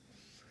news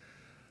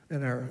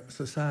in our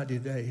society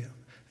today.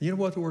 You know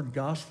what the word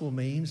gospel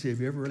means? Have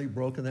you ever really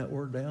broken that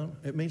word down?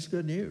 It means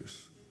good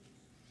news.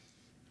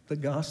 The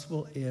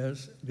gospel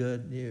is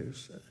good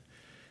news,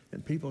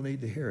 and people need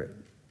to hear it.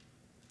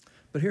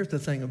 But here's the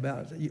thing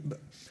about it.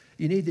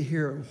 You need to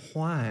hear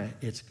why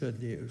it's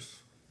good news.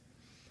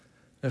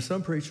 Now,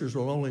 some preachers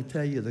will only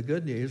tell you the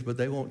good news, but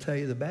they won't tell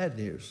you the bad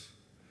news.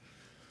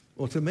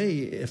 Well, to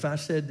me, if I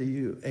said to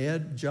you,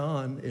 Ed,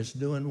 John is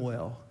doing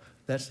well,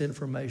 that's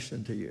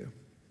information to you.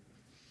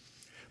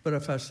 But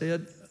if I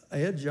said,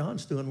 Ed,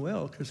 John's doing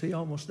well because he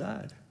almost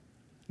died,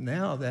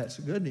 now that's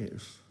good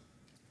news,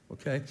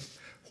 okay?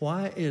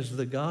 Why is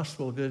the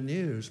gospel good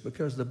news?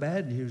 Because the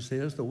bad news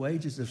is the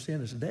wages of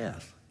sin is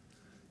death.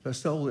 The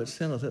soul that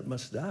sinneth, it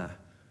must die.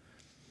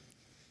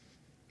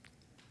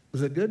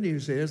 The good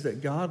news is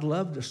that God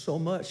loved us so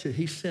much that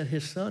he sent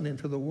his son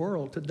into the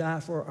world to die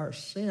for our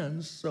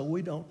sins so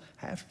we don't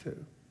have to.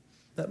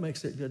 That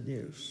makes it good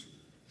news.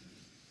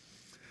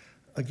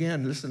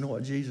 Again, listen to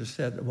what Jesus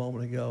said a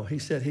moment ago. He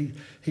said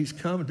he's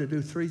come to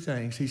do three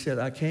things. He said,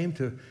 I came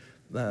to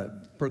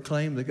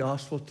proclaim the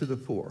gospel to the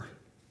poor.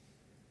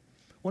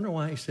 Wonder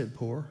why he said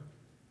poor?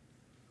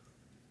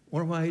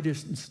 Wonder why he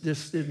just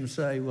didn't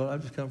say, well,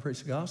 I've just come to preach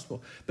the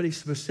gospel. But he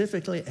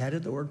specifically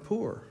added the word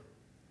poor.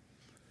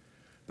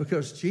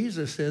 Because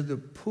Jesus said the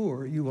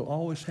poor you will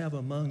always have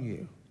among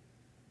you.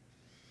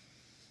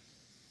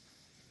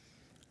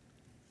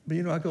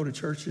 But I go to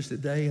churches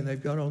today and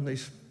they've got on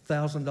these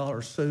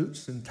 $1,000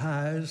 suits and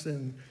ties.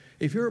 And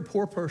if you're a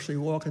poor person,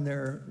 you walk in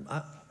there,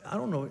 I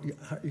don't know.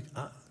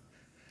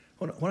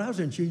 When I was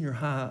in junior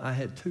high, I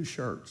had two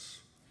shirts.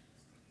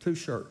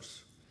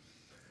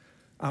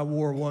 I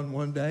wore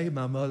one day.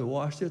 My mother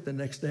washed it. The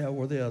next day I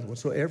wore the other one.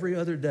 So every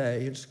other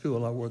day in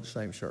school, I wore the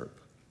same shirt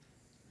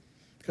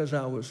because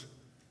I was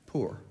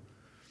poor.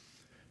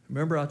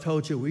 Remember I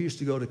told you we used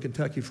to go to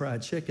Kentucky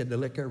Fried Chicken to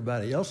lick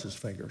everybody else's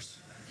fingers.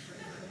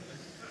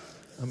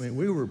 I mean,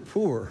 we were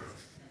poor.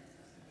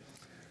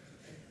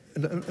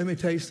 And let me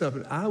tell you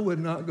something. I would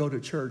not go to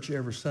church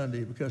every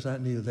Sunday because I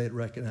knew they'd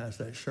recognize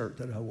that shirt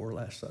that I wore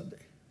last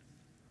Sunday.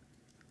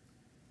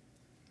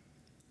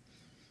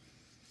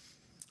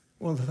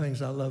 One of the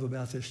things I love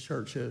about this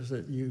church is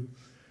that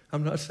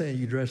I'm not saying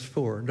you dress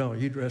poor. No,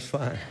 you dress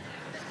fine.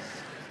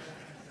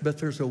 But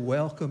there's a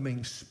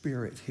welcoming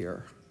spirit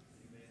here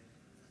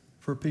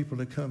for people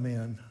to come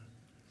in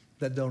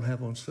that don't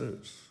have on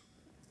suits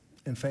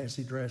and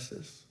fancy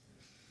dresses.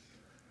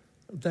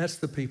 That's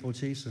the people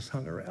Jesus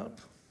hung around.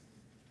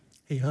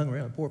 He hung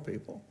around poor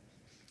people,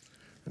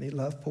 and he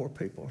loved poor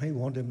people. He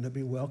wanted them to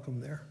be welcome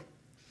there.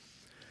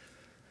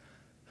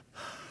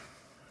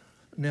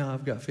 Now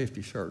I've got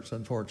 50 shirts,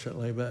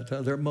 unfortunately,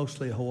 but they're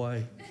mostly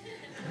Hawaii.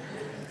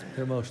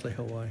 They're mostly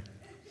Hawaii.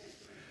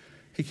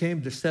 He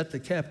came to set the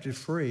captive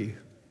free.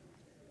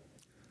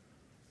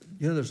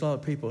 There's a lot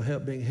of people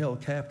being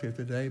held captive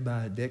today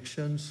by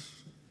addictions,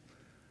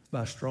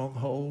 by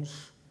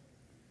strongholds.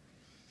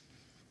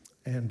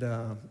 And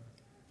the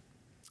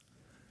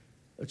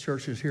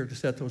church is here to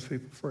set those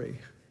people free.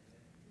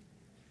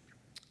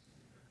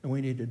 And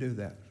we need to do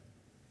that.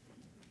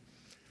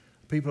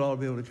 People ought to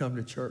be able to come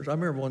to church. I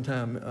remember one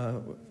time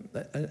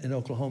in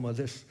Oklahoma,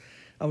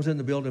 I was in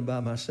the building by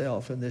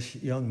myself, and this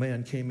young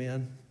man came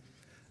in,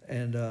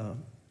 and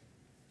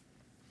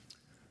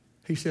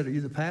he said, "Are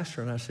you the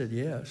pastor?" And I said,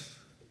 "Yes."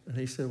 And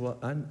he said, "Well,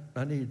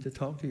 I need to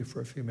talk to you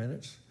for a few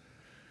minutes."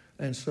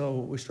 And so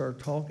we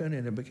started talking,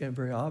 and it became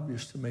very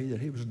obvious to me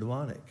that he was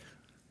demonic.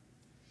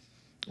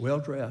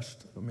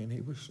 Well-dressed. I mean,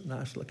 he was a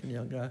nice-looking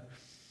young guy.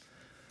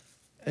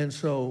 And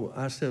so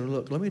I said,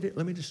 "Look, let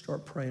me just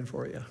start praying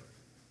for you.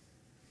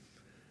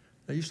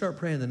 Now, you start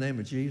praying in the name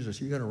of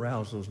Jesus, you're going to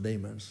rouse those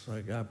demons.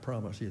 Like, I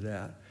promise you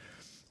that."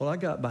 Well, I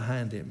got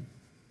behind him.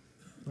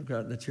 I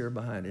got in the chair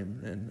behind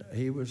him, and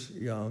he was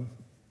young,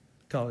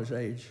 college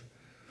age.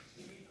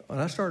 When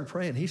I started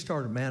praying, he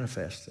started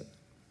manifesting.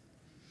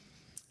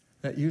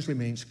 That usually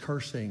means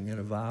cursing in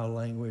a vile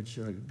language,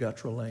 a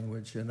guttural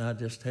language, and I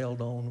just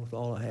held on with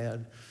all I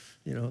had,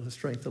 the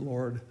strength of the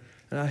Lord.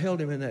 And I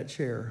held him in that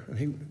chair, and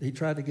he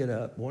tried to get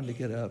up, wanted to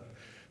get up.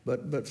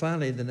 But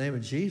finally, in the name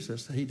of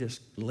Jesus, he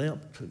just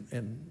limped,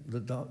 and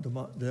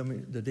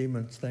the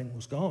demon thing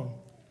was gone.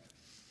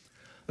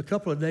 A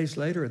couple of days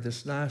later,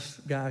 this nice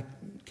guy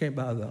came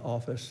by the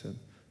office and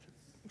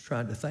was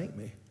trying to thank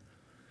me.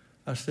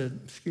 I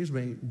said, "Excuse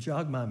me,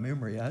 jog my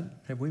memory.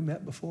 Have we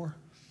met before?"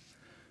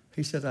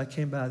 He said, "I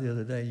came by the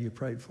other day and you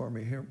prayed for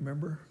me. Here,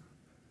 remember?"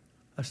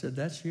 I said,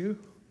 "That's you?"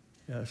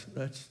 "Yes,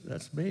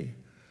 that's me."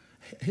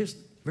 His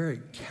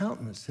very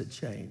countenance had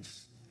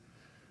changed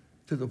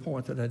to the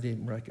point that I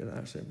didn't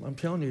recognize him. I'm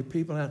telling you,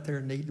 people out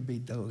there need to be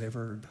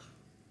delivered.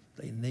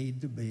 They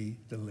need to be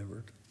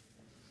delivered.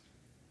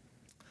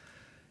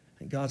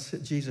 And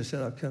Jesus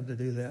said, "I've come to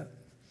do that."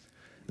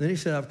 And then he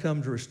said, "I've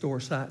come to restore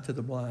sight to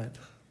the blind."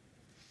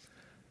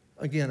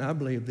 Again, I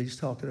believe he's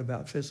talking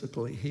about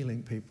physically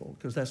healing people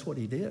because that's what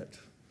he did.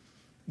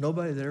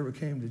 Nobody that ever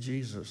came to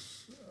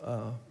Jesus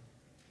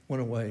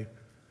went away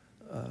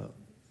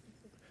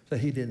that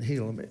he didn't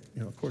heal them.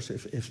 Of course,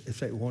 if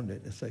they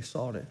wanted it, if they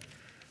sought it.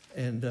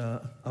 And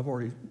I've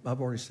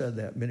already said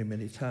that many,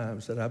 many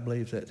times, that I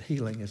believe that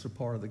healing is a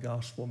part of the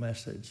gospel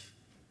message,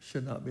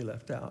 should not be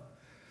left out.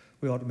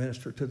 We ought to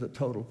minister to the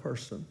total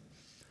person.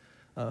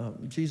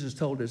 Jesus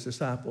told his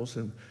disciples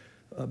in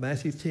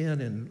Matthew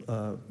 10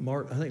 and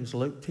Mark, I think it was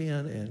Luke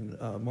 10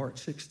 and Mark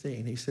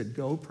 16. He said,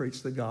 go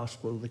preach the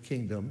gospel of the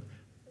kingdom,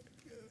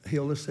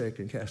 heal the sick,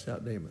 and cast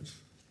out demons.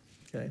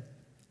 Okay?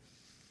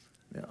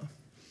 Now,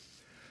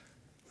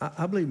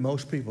 I believe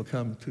most people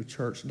come to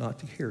church not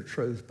to hear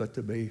truth, but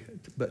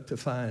to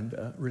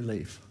find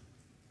relief.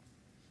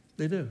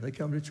 They do. They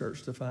come to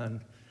church to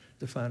find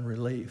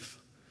relief.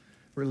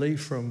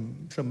 Relief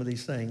from some of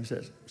these things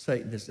that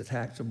Satan has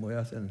attacked them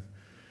with. And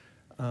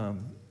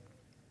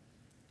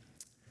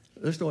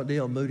listen to what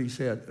D.L. Moody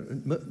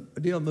said.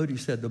 D.L. Moody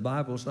said, the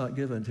Bible is not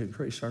given to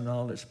increase our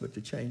knowledge, but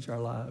to change our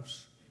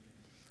lives.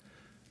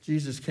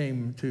 Jesus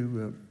came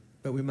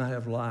that we might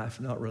have life,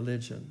 not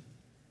religion.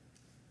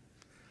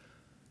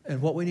 And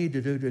what we need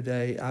to do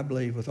today, I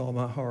believe with all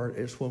my heart,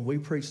 is when we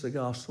preach the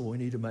gospel, we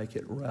need to make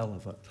it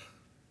relevant.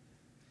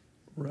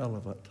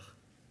 Relevant.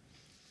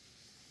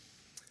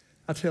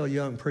 I tell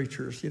young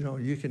preachers,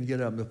 you can get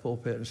up in the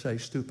pulpit and say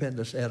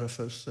stupendous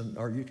edifice,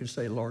 or you can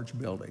say large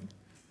building.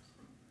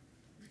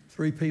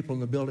 3 people in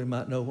the building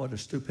might know what a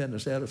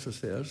stupendous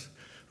edifice is,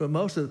 but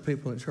most of the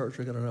people in church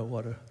are going to know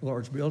what a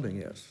large building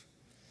is.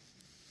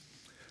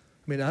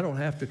 I mean, I don't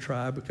have to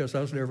try because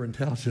I was never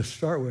intelligent to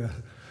start with.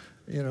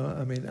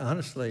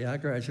 Honestly, I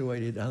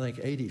graduated, I think,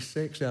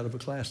 86 out of a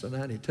class of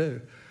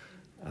 92.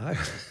 I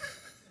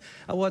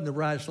wasn't the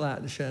brightest light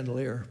in the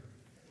chandelier.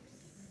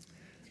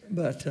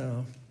 But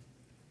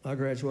I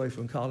graduated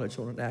from college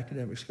on an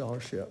academic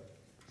scholarship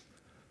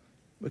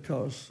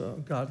because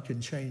God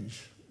can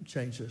change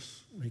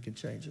us. He can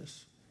change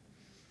us.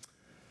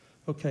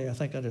 Okay, I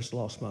think I just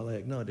lost my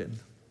leg. No, I didn't.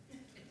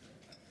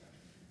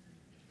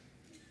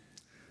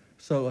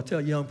 So I tell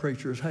young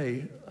preachers,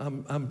 hey,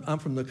 I'm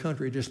from the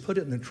country. Just put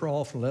it in the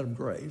trough and let them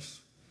graze.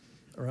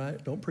 All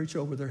right? Don't preach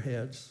over their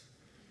heads.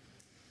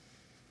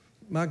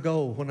 My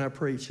goal when I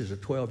preach is a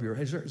 12-year-old.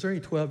 Is there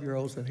any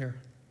 12-year-olds in here?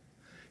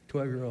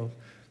 12-year-olds.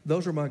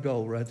 Those are my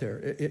goal right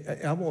there.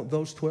 I want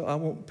those 12.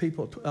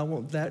 I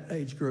want that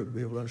age group to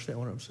be able to understand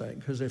what I'm saying.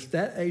 Because if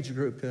that age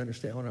group can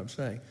understand what I'm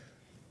saying,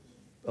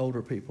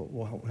 older people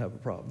won't have a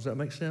problem. Does that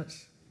make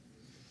sense?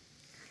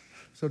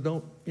 So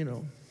don't.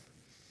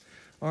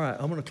 All right,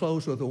 I'm going to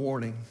close with a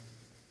warning.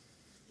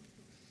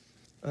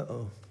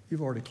 Uh-oh,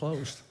 you've already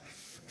closed.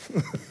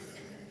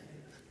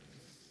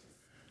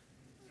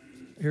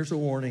 Here's a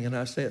warning, and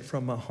I say it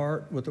from my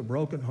heart with a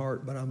broken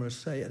heart, but I'm going to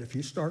say it. If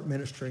you start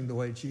ministering the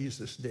way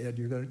Jesus did,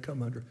 you're going to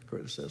come under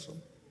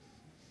criticism.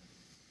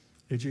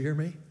 Did you hear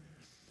me?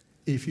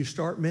 If you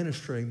start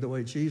ministering the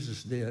way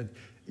Jesus did,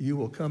 you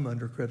will come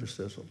under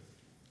criticism.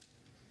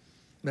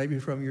 Maybe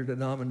from your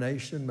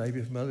denomination,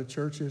 maybe from other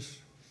churches.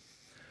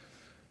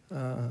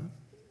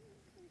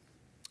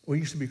 We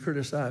used to be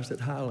criticized at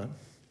Highland.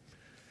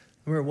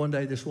 I remember one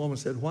day this woman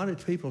said, why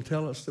did people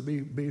tell us to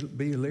be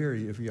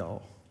leery of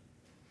y'all?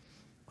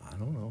 I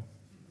don't know.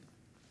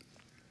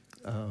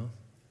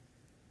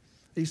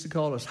 They used to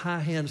call us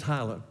High Hands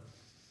Highland.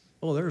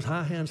 Oh, there's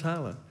High Hands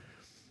Highland.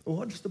 Well,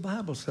 what does the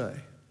Bible say?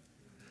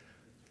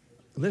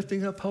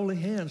 Lifting up holy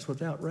hands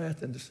without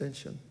wrath and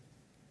dissension.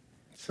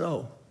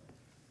 So,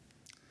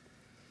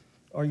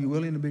 are you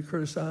willing to be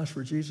criticized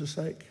for Jesus'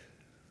 sake?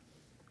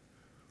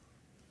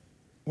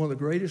 One of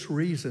the greatest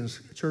reasons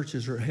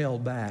churches are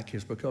held back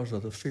is because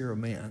of the fear of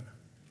man.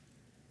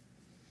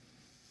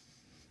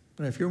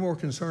 And if you're more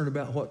concerned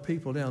about what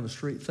people down the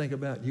street think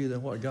about you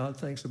than what God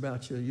thinks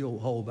about you, you'll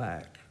hold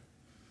back.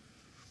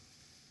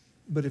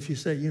 But if you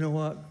say, you know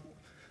what,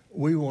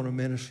 we want to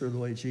minister the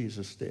way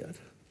Jesus did.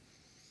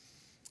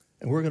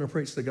 And we're going to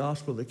preach the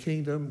gospel of the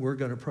kingdom. We're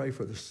going to pray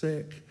for the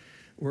sick.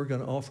 We're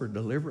going to offer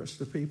deliverance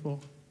to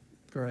people.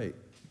 Great.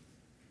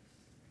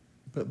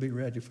 But be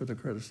ready for the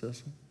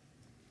criticism.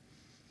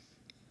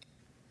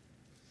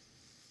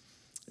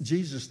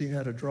 Jesus knew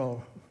how to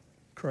draw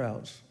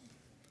crowds.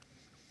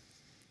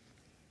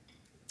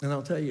 And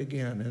I'll tell you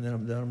again, and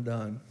then I'm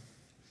done.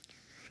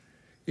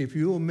 If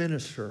you will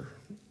minister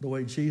the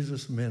way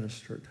Jesus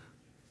ministered,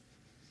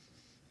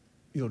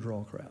 you'll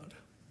draw a crowd.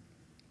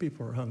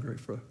 People are hungry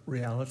for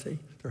reality.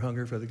 They're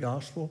hungry for the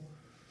gospel.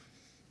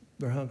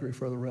 They're hungry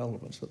for the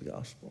relevance of the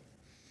gospel.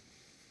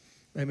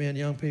 Amen,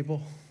 young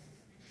people.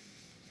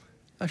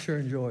 I sure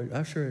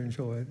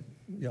enjoyed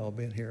y'all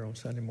being here on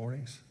Sunday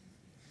mornings.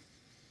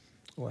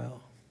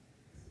 Wow,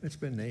 it's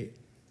been neat.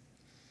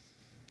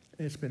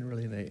 It's been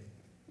really neat.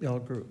 Y'all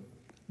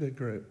good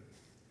group.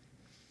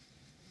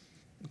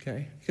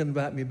 Okay, you can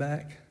invite me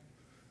back?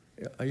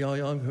 Are y'all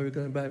young who are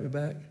going to invite me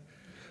back?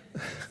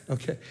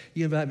 Okay,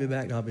 you invite me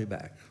back and I'll be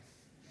back.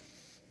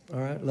 All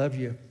right, love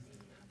you.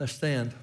 Let's stand.